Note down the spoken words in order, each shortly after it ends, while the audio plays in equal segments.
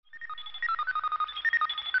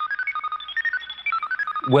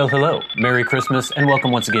Well, hello, Merry Christmas, and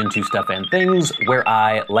welcome once again to Stuff and Things, where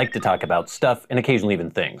I like to talk about stuff and occasionally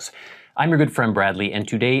even things. I'm your good friend Bradley, and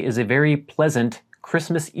today is a very pleasant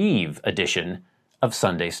Christmas Eve edition of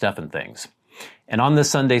Sunday Stuff and Things. And on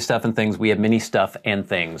this Sunday Stuff and Things, we have many stuff and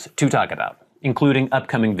things to talk about, including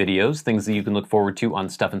upcoming videos, things that you can look forward to on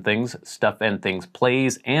Stuff and Things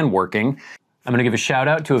plays, and working. I'm going to give a shout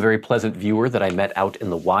out to a very pleasant viewer that I met out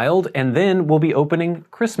in the wild, and then we'll be opening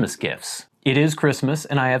Christmas gifts. It is Christmas,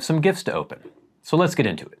 and I have some gifts to open. So let's get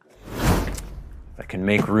into it. If I can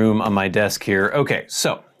make room on my desk here. Okay,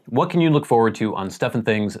 so what can you look forward to on Stuff and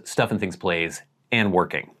Things plays, and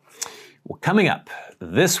working? Well, coming up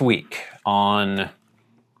this week on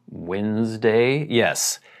Wednesday,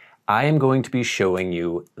 yes, I am going to be showing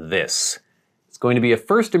you this. It's going to be a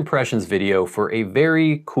first impressions video for a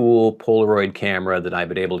very cool Polaroid camera that I've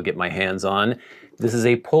been able to get my hands on. This is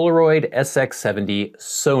a Polaroid SX-70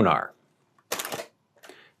 Sonar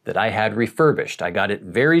that I had refurbished. I got it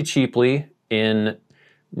very cheaply in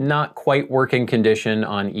not quite working condition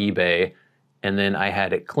on eBay, and then I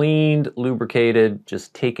had it cleaned, lubricated,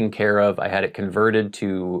 just taken care of. I had it converted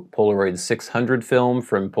to Polaroid 600 film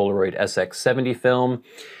from Polaroid SX-70 film,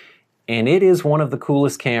 and it is one of the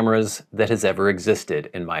coolest cameras that has ever existed,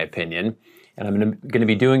 in my opinion. And I'm going to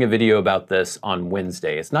be doing a video about this on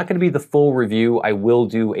Wednesday. It's not going to be the full review. I will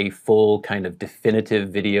do a full kind of definitive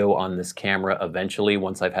video on this camera eventually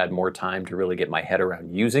once I've had more time to really get my head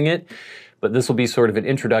around using it. But this will be sort of an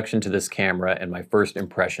introduction to this camera and my first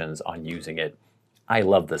impressions on using it. I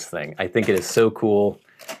love this thing. I think it is so cool.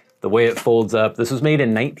 The way it folds up. This was made in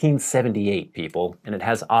 1978, people, and it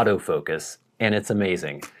has autofocus, and it's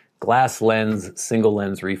amazing. Glass lens, single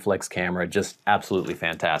lens reflex camera, just absolutely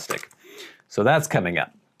fantastic. So that's coming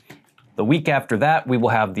up. The week after that, we will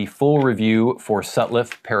have the full review for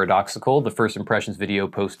Sutliff Paradoxical, the first impressions video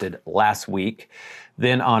posted last week.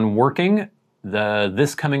 Then on working,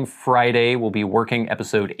 this coming Friday will be working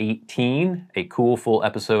episode 18, a cool full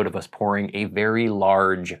episode of us pouring a very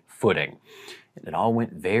large footing. And it all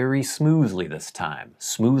went very smoothly this time,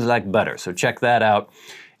 smooth like butter. So check that out.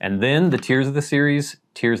 And then the Tears of the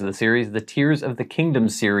Kingdom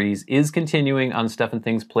series is continuing on Stuff and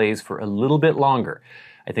Things Plays for a little bit longer.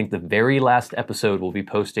 I think the very last episode will be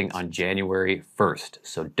posting on January 1st,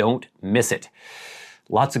 so don't miss it.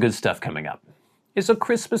 Lots of good stuff coming up. It's a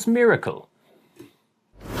Christmas miracle.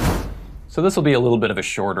 So this will be a little bit of a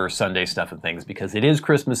shorter Sunday Stuff and Things because it is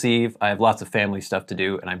Christmas Eve. I have lots of family stuff to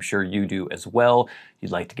do, and I'm sure you do as well.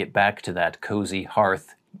 You'd like to get back to that cozy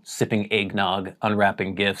hearth, sipping eggnog,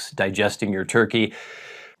 unwrapping gifts, digesting your turkey.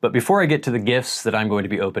 But before I get to the gifts that I'm going to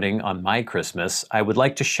be opening on my Christmas, I would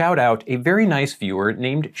like to shout out a very nice viewer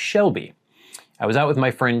named Shelby. I was out with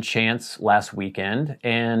my friend Chance last weekend,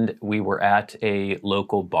 and we were at a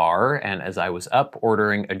local bar, and as I was up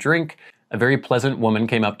ordering a drink, a very pleasant woman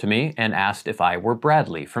came up to me and asked if I were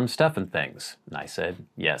Bradley from Stuff and Things. And I said,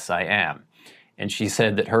 yes, I am. And she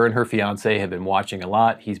said that her and her fiance have been watching a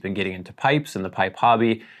lot. He's been getting into pipes and the pipe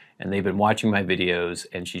hobby, and they've been watching my videos,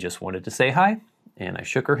 and she just wanted to say hi. And I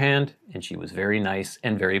shook her hand, and she was very nice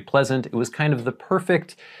and very pleasant. It was kind of the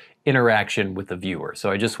perfect interaction with the viewer. So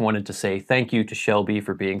I just wanted to say thank you to Shelby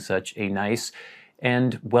for being such a nice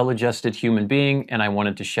and well-adjusted human being, and I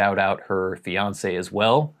wanted to shout out her fiance as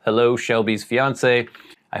well. Hello, Shelby's fiance.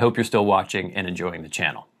 I hope you're still watching and enjoying the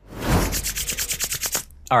channel.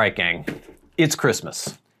 All right, gang. It's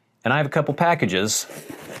Christmas, and I have a couple packages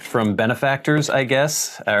from benefactors, I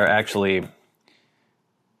guess, or actually,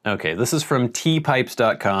 okay, this is from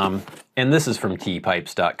tpipes.com, and this is from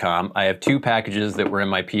tpipes.com. I have two packages that were in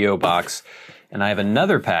my P.O. box, and I have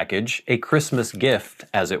another package, a Christmas gift,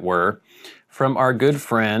 as it were, from our good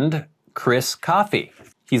friend, Chris Coffey.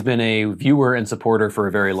 He's been a viewer and supporter for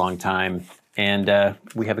a very long time, and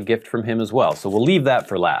we have a gift from him as well, so we'll leave that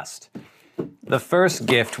for last. The first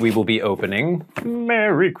gift we will be opening,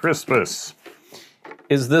 Merry Christmas,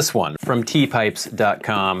 is this one from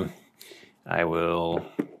tpipes.com. I will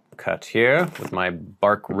cut here with my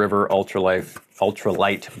Bark River Ultralight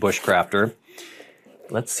Bushcrafter.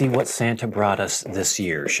 Let's see what Santa brought us this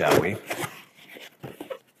year, shall we?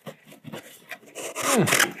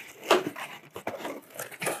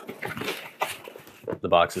 The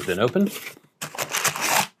box has been opened.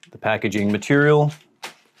 The packaging material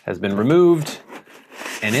has been removed,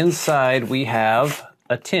 and inside we have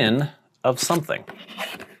a tin of something.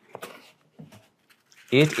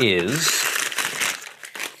 It is,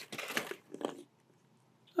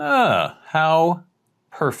 how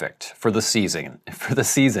perfect for the season.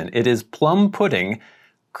 It is Plum Pudding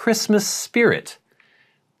Christmas Spirit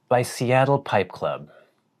by Seattle Pipe Club.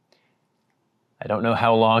 I don't know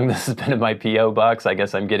how long this has been in my P.O. box. I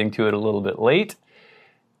guess I'm getting to it a little bit late.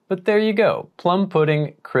 But there you go, Plum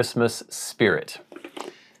Pudding Christmas Spirit.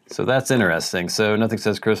 So that's interesting. So nothing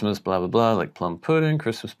says Christmas, blah, blah, blah, like Plum Pudding,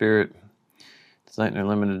 Christmas Spirit. Design a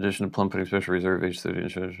limited edition of Plum Pudding Special Reserve age 30.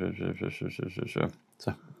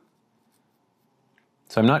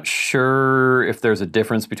 So I'm not sure if there's a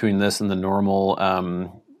difference between this and the normal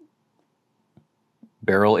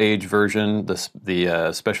barrel age version,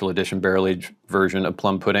 the special edition barrel age version of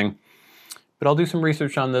Plum Pudding. But I'll do some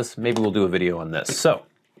research on this. Maybe we'll do a video on this. So,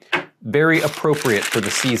 very appropriate for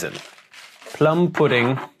the season. Plum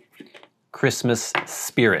Pudding Christmas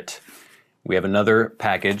Spirit. We have another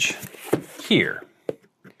package here.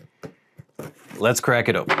 Let's crack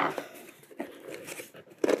it open.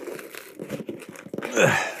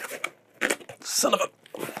 Ugh. Son of a...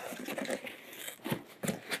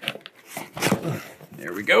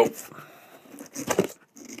 There we go.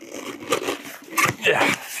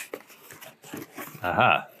 Yeah.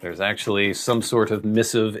 Aha, there's actually some sort of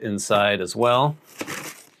missive inside as well.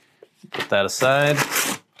 Put that aside.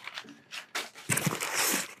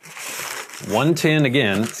 One tin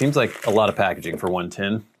again, seems like a lot of packaging for one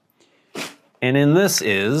tin. And in this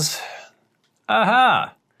is,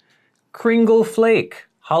 aha, Kringle Flake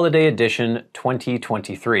Holiday Edition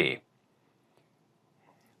 2023.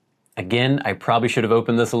 Again, I probably should have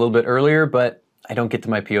opened this a little bit earlier, but I don't get to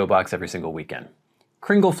my P.O. box every single weekend.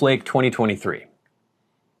 Kringle Flake 2023.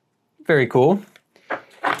 Very cool.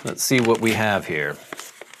 Let's see what we have here.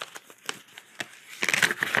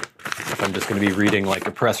 I'm just going to be reading like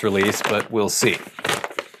a press release, but we'll see.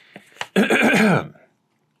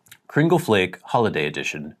 Kringle Flake Holiday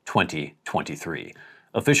Edition 2023.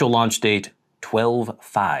 Official launch date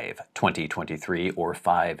 12/5/2023 or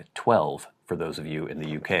 5/12 for those of you in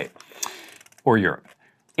the UK or Europe.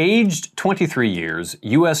 Aged 23 years,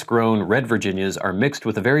 US-grown red Virginias are mixed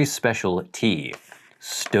with a very special tea,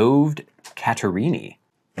 stoved Catarini.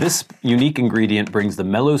 This unique ingredient brings the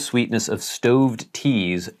mellow sweetness of stoved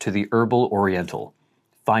teas to the herbal oriental.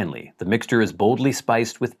 Finally, the mixture is boldly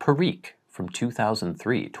spiced with Perique from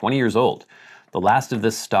 2003, 20 years old, the last of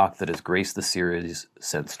this stock that has graced the series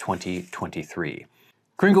since 2023.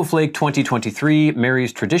 Kringle Flake 2023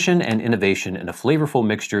 marries tradition and innovation in a flavorful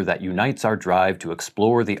mixture that unites our drive to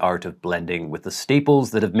explore the art of blending with the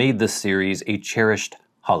staples that have made this series a cherished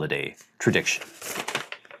holiday tradition.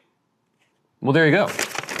 Well, there you go.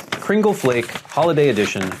 Kringle Flake Holiday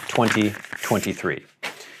Edition 2023.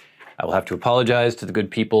 I will have to apologize to the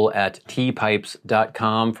good people at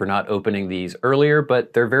teapipes.com for not opening these earlier,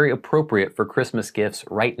 but they're very appropriate for Christmas gifts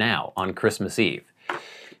right now on Christmas Eve.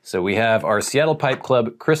 So we have our Seattle Pipe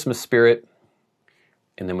Club Christmas Spirit,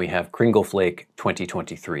 and then we have Kringle Flake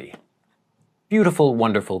 2023. Beautiful,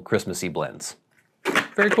 wonderful Christmassy blends.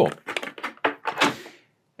 Very cool.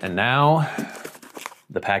 And now,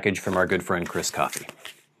 the package from our good friend Chris Coffey.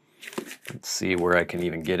 Let's see where I can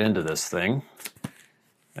even get into this thing.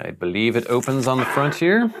 I believe it opens on the front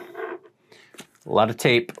here. A lot of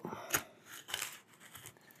tape.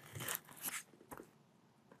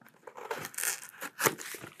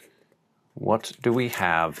 What do we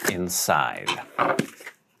have inside?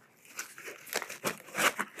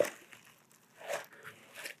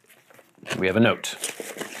 We have a note.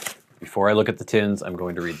 Before I look at the tins, I'm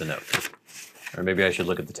going to read the note. Or maybe I should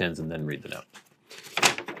look at the tins and then read the note.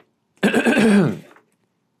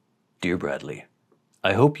 Dear Bradley,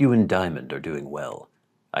 I hope you and Diamond are doing well.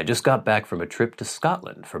 I just got back from a trip to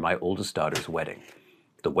Scotland for my oldest daughter's wedding.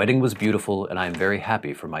 The wedding was beautiful, and I am very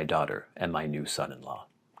happy for my daughter and my new son-in-law.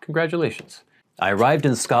 Congratulations. I arrived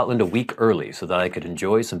in Scotland a week early so that I could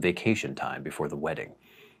enjoy some vacation time before the wedding.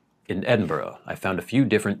 In Edinburgh, I found a few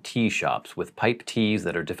different tea shops with pipe teas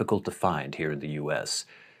that are difficult to find here in the US.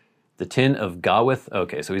 The tin of Gaudreau,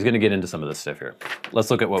 okay, so he's going to get into some of this stuff here. Let's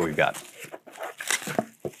look at what we've got.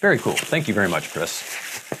 Very cool. Thank you very much, Chris.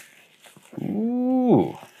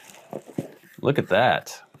 Ooh, look at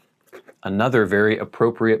that. Another very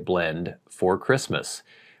appropriate blend for Christmas.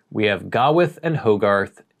 We have Gaudreau and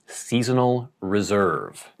Hogarth Seasonal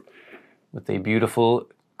Reserve with a beautiful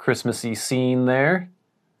Christmassy scene there.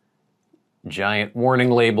 Giant warning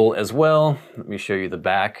label as well. Let me show you the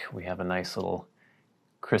back. We have a nice little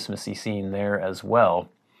Christmassy scene there as well.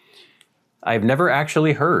 I've never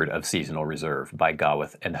actually heard of Seasonal Reserve by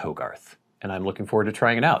Gaudreau and Hogarth, and I'm looking forward to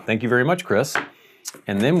trying it out. Thank you very much, Chris.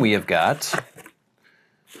 And then we have got,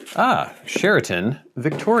 Sheraton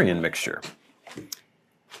Victorian Mixture.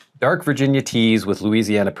 Dark Virginia teas with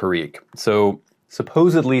Louisiana Perique. So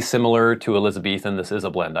supposedly similar to Elizabethan, this is a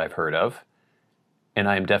blend I've heard of. And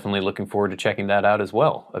I'm definitely looking forward to checking that out as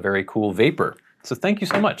well. A very cool vapor So thank you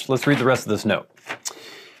so much. Let's read the rest of this note.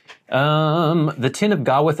 The tin of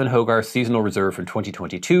Gaudreau and Hogarth Seasonal Reserve from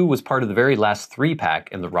 2022 was part of the very last 3-pack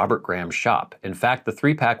in the Robert Graham shop. In fact, the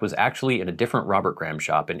 3-pack was actually in a different Robert Graham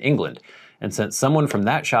shop in England. And since someone from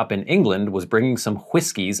that shop in England was bringing some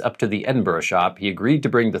whiskies up to the Edinburgh shop, he agreed to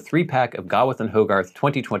bring the 3-pack of Gaudreau and Hogarth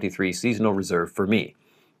 2023 Seasonal Reserve for me.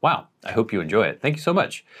 Wow, I hope you enjoy it. Thank you so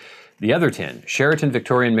much. The other tin, Sheraton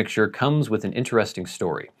Victorian Mixture, comes with an interesting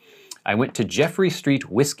story. I went to Jeffrey Street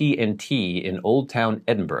Whiskey and Tea in Old Town,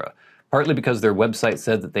 Edinburgh, partly because their website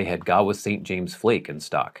said that they had Gaudreau St. James Flake in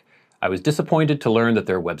stock. I was disappointed to learn that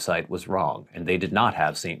their website was wrong, and they did not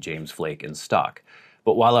have St. James Flake in stock.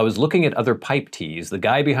 But while I was looking at other pipe teas, the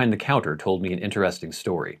guy behind the counter told me an interesting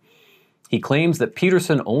story. He claims that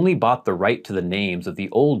Peterson only bought the right to the names of the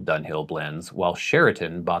old Dunhill blends, while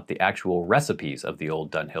Sheraton bought the actual recipes of the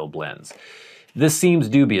old Dunhill blends. This seems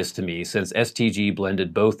dubious to me since STG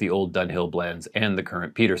blended both the old Dunhill blends and the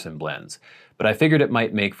current Peterson blends, but I figured it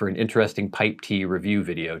might make for an interesting pipe tea review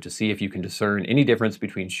video to see if you can discern any difference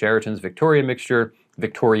between Sheraton's Victorian mixture,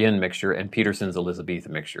 and Peterson's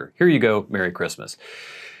Elizabethan mixture. Here you go, Merry Christmas.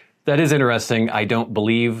 That is interesting. I don't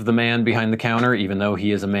believe the man behind the counter, even though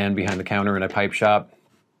he is a man behind the counter in a pipe shop.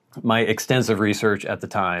 My extensive research at the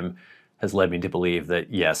time has led me to believe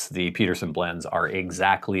that, yes, the Peterson blends are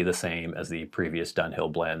exactly the same as the previous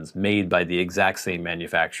Dunhill blends, made by the exact same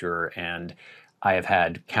manufacturer, and I have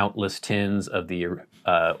had countless tins of the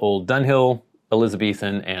old Dunhill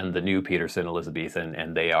Elizabethan and the new Peterson Elizabethan,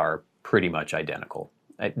 and they are pretty much identical.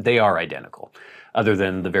 They are identical, other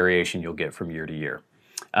than the variation you'll get from year to year.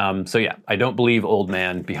 So yeah, I don't believe old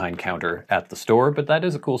man behind counter at the store, but that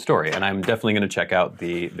is a cool story, and I'm definitely going to check out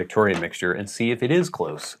the Victorian mixture and see if it is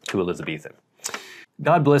close to Elizabethan.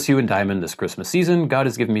 God bless you and Diamond this Christmas season. God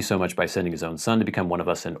has given me so much by sending his own son to become one of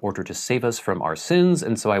us in order to save us from our sins,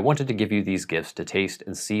 and so I wanted to give you these gifts to taste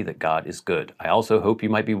and see that God is good. I also hope you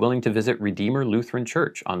might be willing to visit Redeemer Lutheran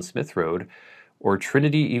Church on Smith Road or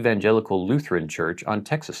Trinity Evangelical Lutheran Church on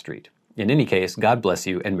Texas Street. In any case, God bless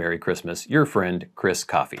you and Merry Christmas. Your friend, Chris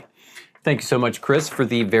Coffey. Thank you so much, Chris, for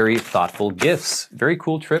the very thoughtful gifts. Very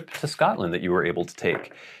cool trip to Scotland that you were able to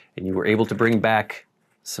take. And you were able to bring back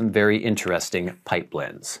some very interesting pipe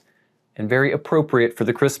blends. And very appropriate for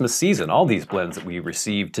the Christmas season. All these blends that we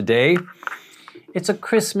received today. It's a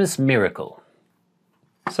Christmas miracle.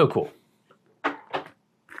 So cool.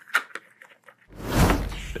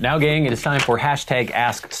 But now, gang, it is time for hashtag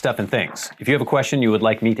askstuffandthings. If you have a question you would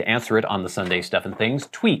like me to answer it on the Sunday Stuff and Things,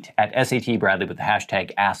 tweet at SAT Bradley with the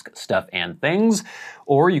hashtag askstuffandthings,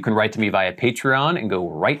 or you can write to me via Patreon and go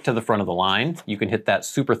right to the front of the line. You can hit that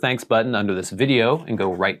super thanks button under this video and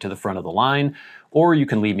go right to the front of the line, or you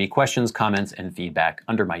can leave me questions, comments, and feedback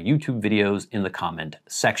under my YouTube videos in the comment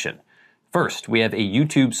section. First, we have a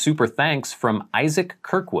YouTube super thanks from Isaac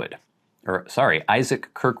Kirkwood.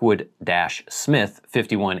 Isaac Kirkwood-Smith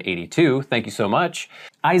 5182. Thank you so much.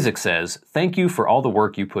 Isaac says, thank you for all the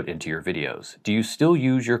work you put into your videos. Do you still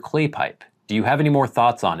use your clay pipe? Do you have any more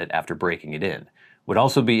thoughts on it after breaking it in? Would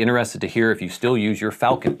also be interested to hear if you still use your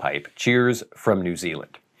Falcon pipe. Cheers from New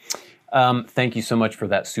Zealand. Thank you so much for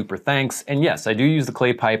that super thanks. And yes, I do use the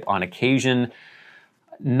clay pipe on occasion.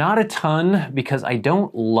 Not a ton, because I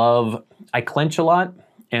clench a lot.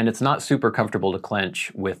 And it's not super comfortable to clench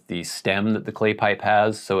with the stem that the clay pipe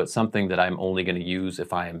has, so it's something that I'm only going to use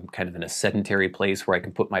if I'm kind of in a sedentary place where I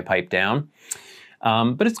can put my pipe down.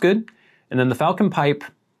 But it's good. And then the Falcon pipe,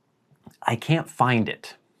 I can't find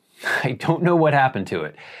it. I don't know what happened to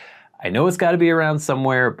it. I know it's got to be around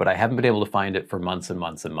somewhere, but I haven't been able to find it for months and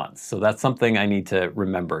months and months. So that's something I need to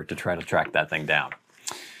remember to try to track that thing down.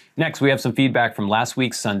 Next, we have some feedback from last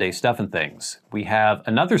week's Sunday Stuff and Things. We have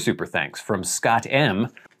another super thanks from Scott M.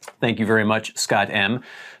 Thank you very much, Scott M.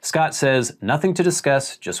 Scott says, nothing to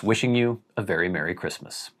discuss, just wishing you a very Merry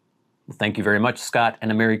Christmas. Well, thank you very much, Scott,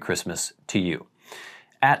 and a Merry Christmas to you.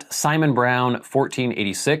 At Simon Brown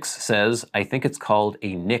 1486 says, I think it's called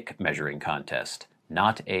a Nick measuring contest,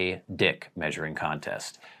 not a dick measuring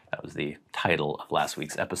contest. That was the title of last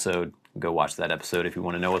week's episode. Go watch that episode if you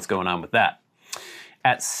want to know what's going on with that.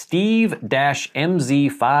 At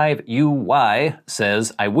Steve-MZ5UY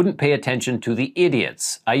says, I wouldn't pay attention to the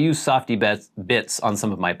idiots. I use softy bits on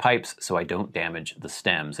some of my pipes so I don't damage the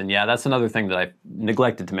stems. And yeah, that's another thing that I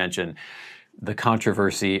neglected to mention. The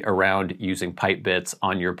controversy around using pipe bits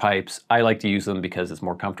on your pipes. I like to use them because it's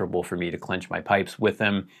more comfortable for me to clench my pipes with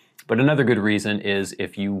them. But another good reason is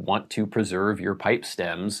if you want to preserve your pipe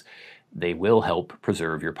stems, they will help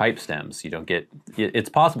preserve your pipe stems. It's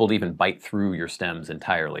possible to even bite through your stems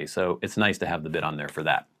entirely, so it's nice to have the bit on there for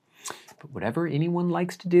that. But whatever anyone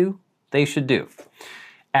likes to do, they should do.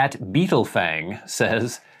 At Beetlefang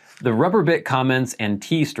says, the rubber bit comments and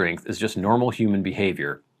T strength is just normal human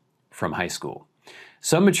behavior from high school.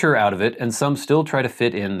 Some mature out of it, and some still try to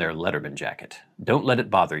fit in their Letterman jacket. Don't let it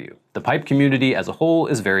bother you. The pipe community as a whole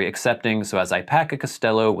is very accepting, so as I pack a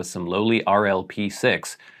Costello with some lowly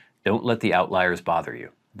RLP6, don't let the outliers bother you.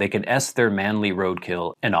 They can S their manly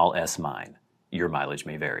roadkill, and I'll S mine. Your mileage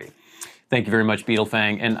may vary. Thank you very much,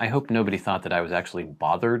 Beetlefang, and I hope nobody thought that I was actually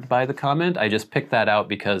bothered by the comment. I just picked that out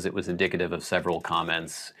because it was indicative of several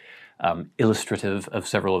comments, illustrative of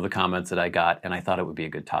several of the comments that I got, and I thought it would be a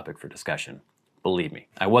good topic for discussion. Believe me,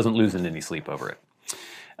 I wasn't losing any sleep over it.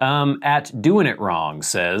 At Doing It Wrong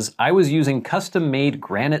says, I was using custom-made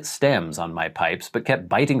granite stems on my pipes, but kept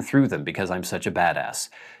biting through them because I'm such a badass.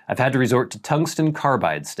 I've had to resort to tungsten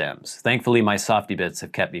carbide stems. Thankfully, my softy bits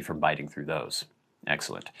have kept me from biting through those.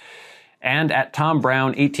 Excellent. And at Tom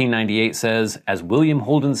Brown 1898 says, as William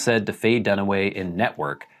Holden said to Faye Dunaway in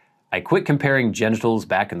Network, I quit comparing genitals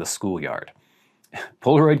back in the schoolyard.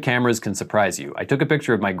 Polaroid cameras can surprise you. I took a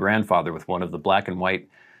picture of my grandfather with one of the black and white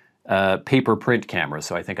paper print cameras,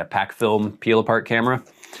 so I think a pack film peel-apart camera.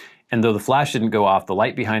 And though the flash didn't go off, the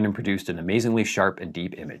light behind him produced an amazingly sharp and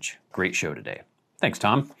deep image. Great show today. Thanks,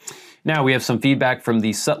 Tom. Now we have some feedback from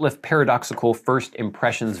the Sutliff Paradoxical First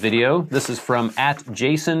Impressions video. This is from at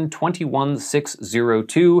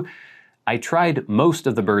Jason21602. I tried most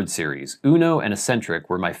of the Bird series. Uno and Eccentric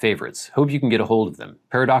were my favorites. Hope you can get a hold of them.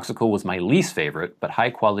 Paradoxical was my least favorite, but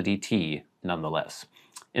high quality tea nonetheless.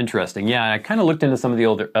 Interesting. Yeah, I kind of looked into some of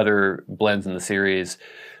the other blends in the series.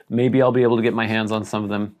 Maybe I'll be able to get my hands on some of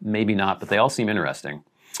them. Maybe not, but they all seem interesting.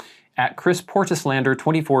 At Chris Portislander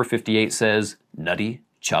 2458 says, nutty,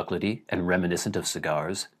 chocolatey, and reminiscent of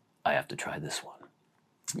cigars. I have to try this one.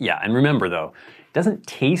 Yeah, and remember though, it doesn't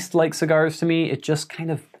taste like cigars to me. It just kind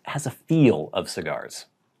of has a feel of cigars.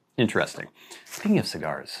 Interesting. Speaking of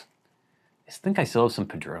cigars, I think I still have some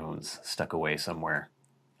Padrones stuck away somewhere.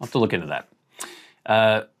 I'll have to look into that.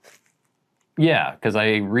 Yeah, because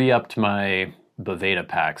I re-upped my Boveda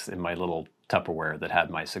packs in my little Tupperware that had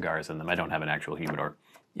my cigars in them. I don't have an actual humidor.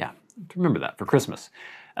 Yeah, remember that for Christmas.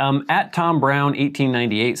 At Tom Brown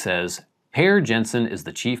 1898 says, Per Jensen is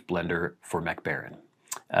the chief blender for McFadin.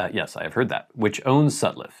 Yes, I have heard that, which owns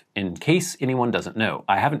Sutliff. In case anyone doesn't know,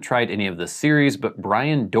 I haven't tried any of this series, but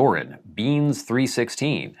Brian Doran, Beans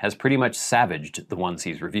 316, has pretty much savaged the ones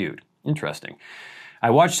he's reviewed. Interesting.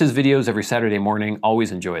 I watched his videos every Saturday morning,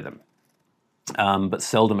 always enjoy them, but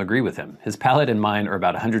seldom agree with him. His palette and mine are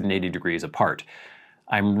about 180 degrees apart.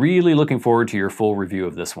 I'm really looking forward to your full review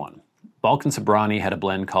of this one. Balkan Sobrani had a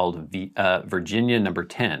blend called Virginia No.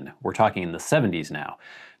 10. We're talking in the 70s now.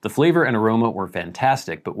 The flavor and aroma were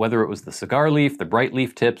fantastic, but whether it was the cigar leaf, the bright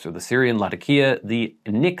leaf tips, or the Syrian Latakia, the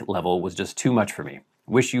Nick level was just too much for me.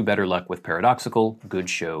 Wish you better luck with Paradoxical. Good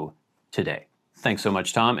show today. Thanks so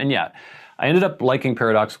much, Tom. And yeah, I ended up liking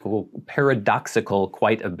Paradoxical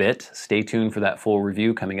quite a bit. Stay tuned for that full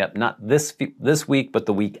review coming up, not this week, but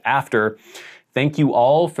the week after. Thank you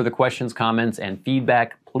all for the questions, comments, and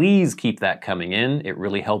feedback. Please keep that coming in. It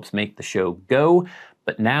really helps make the show go.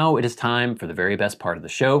 But now it is time for the very best part of the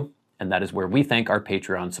show, and that is where we thank our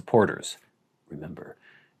Patreon supporters. Remember,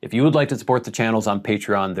 if you would like to support the channels on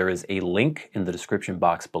Patreon, there is a link in the description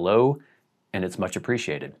box below, and it's much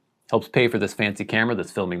appreciated. Helps pay for this fancy camera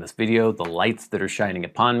that's filming this video, the lights that are shining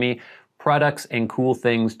upon me, products and cool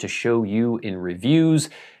things to show you in reviews,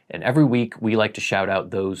 and every week we like to shout out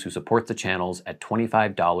those who support the channels at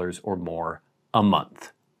 $25 or more a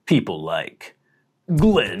month. People like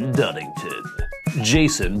Glenn Dunnington,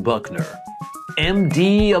 Jason Buckner,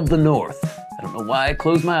 MDoftheNorth, I don't know why I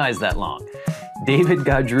closed my eyes that long, David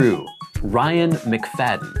Gaudreau, Ryan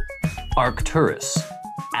McFadin, Arcturus,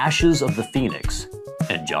 Ashes of the Phoenix,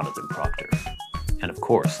 and Jonathon Proctor. And of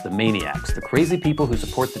course, the Maniacs, the crazy people who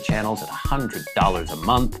support the channels at $100 a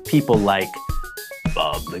month, people like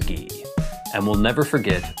Bob Magee. And we'll never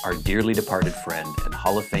forget our dearly departed friend and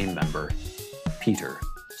Hall of Fame member, Peter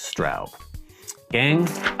Straub. Gang,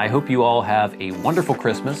 I hope you all have a wonderful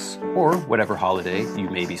Christmas, or whatever holiday you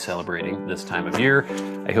may be celebrating this time of year.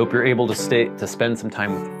 I hope you're able to spend some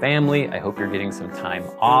time with your family. I hope you're getting some time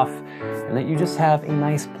off, and that you just have a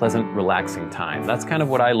nice, pleasant, relaxing time. That's kind of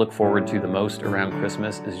what I look forward to the most around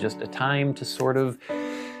Christmas, is just a time to sort of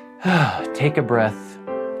take a breath,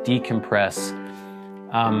 decompress.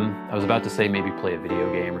 I was about to say maybe play a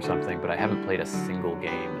video game or something, but I haven't played a single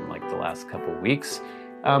game in like the last couple weeks.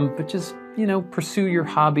 But just, pursue your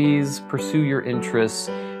hobbies, pursue your interests,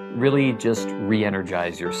 really just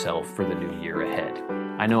re-energize yourself for the new year ahead.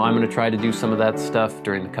 I know I'm going to try to do some of that stuff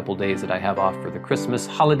during the couple days that I have off for the Christmas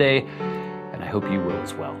holiday, and I hope you will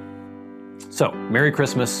as well. So, Merry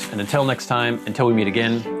Christmas, and until next time, until we meet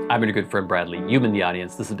again, I've been your good friend Bradley. You've been the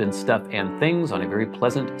audience. This has been Stuff and Things on a very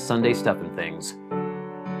pleasant Sunday Stuff and Things.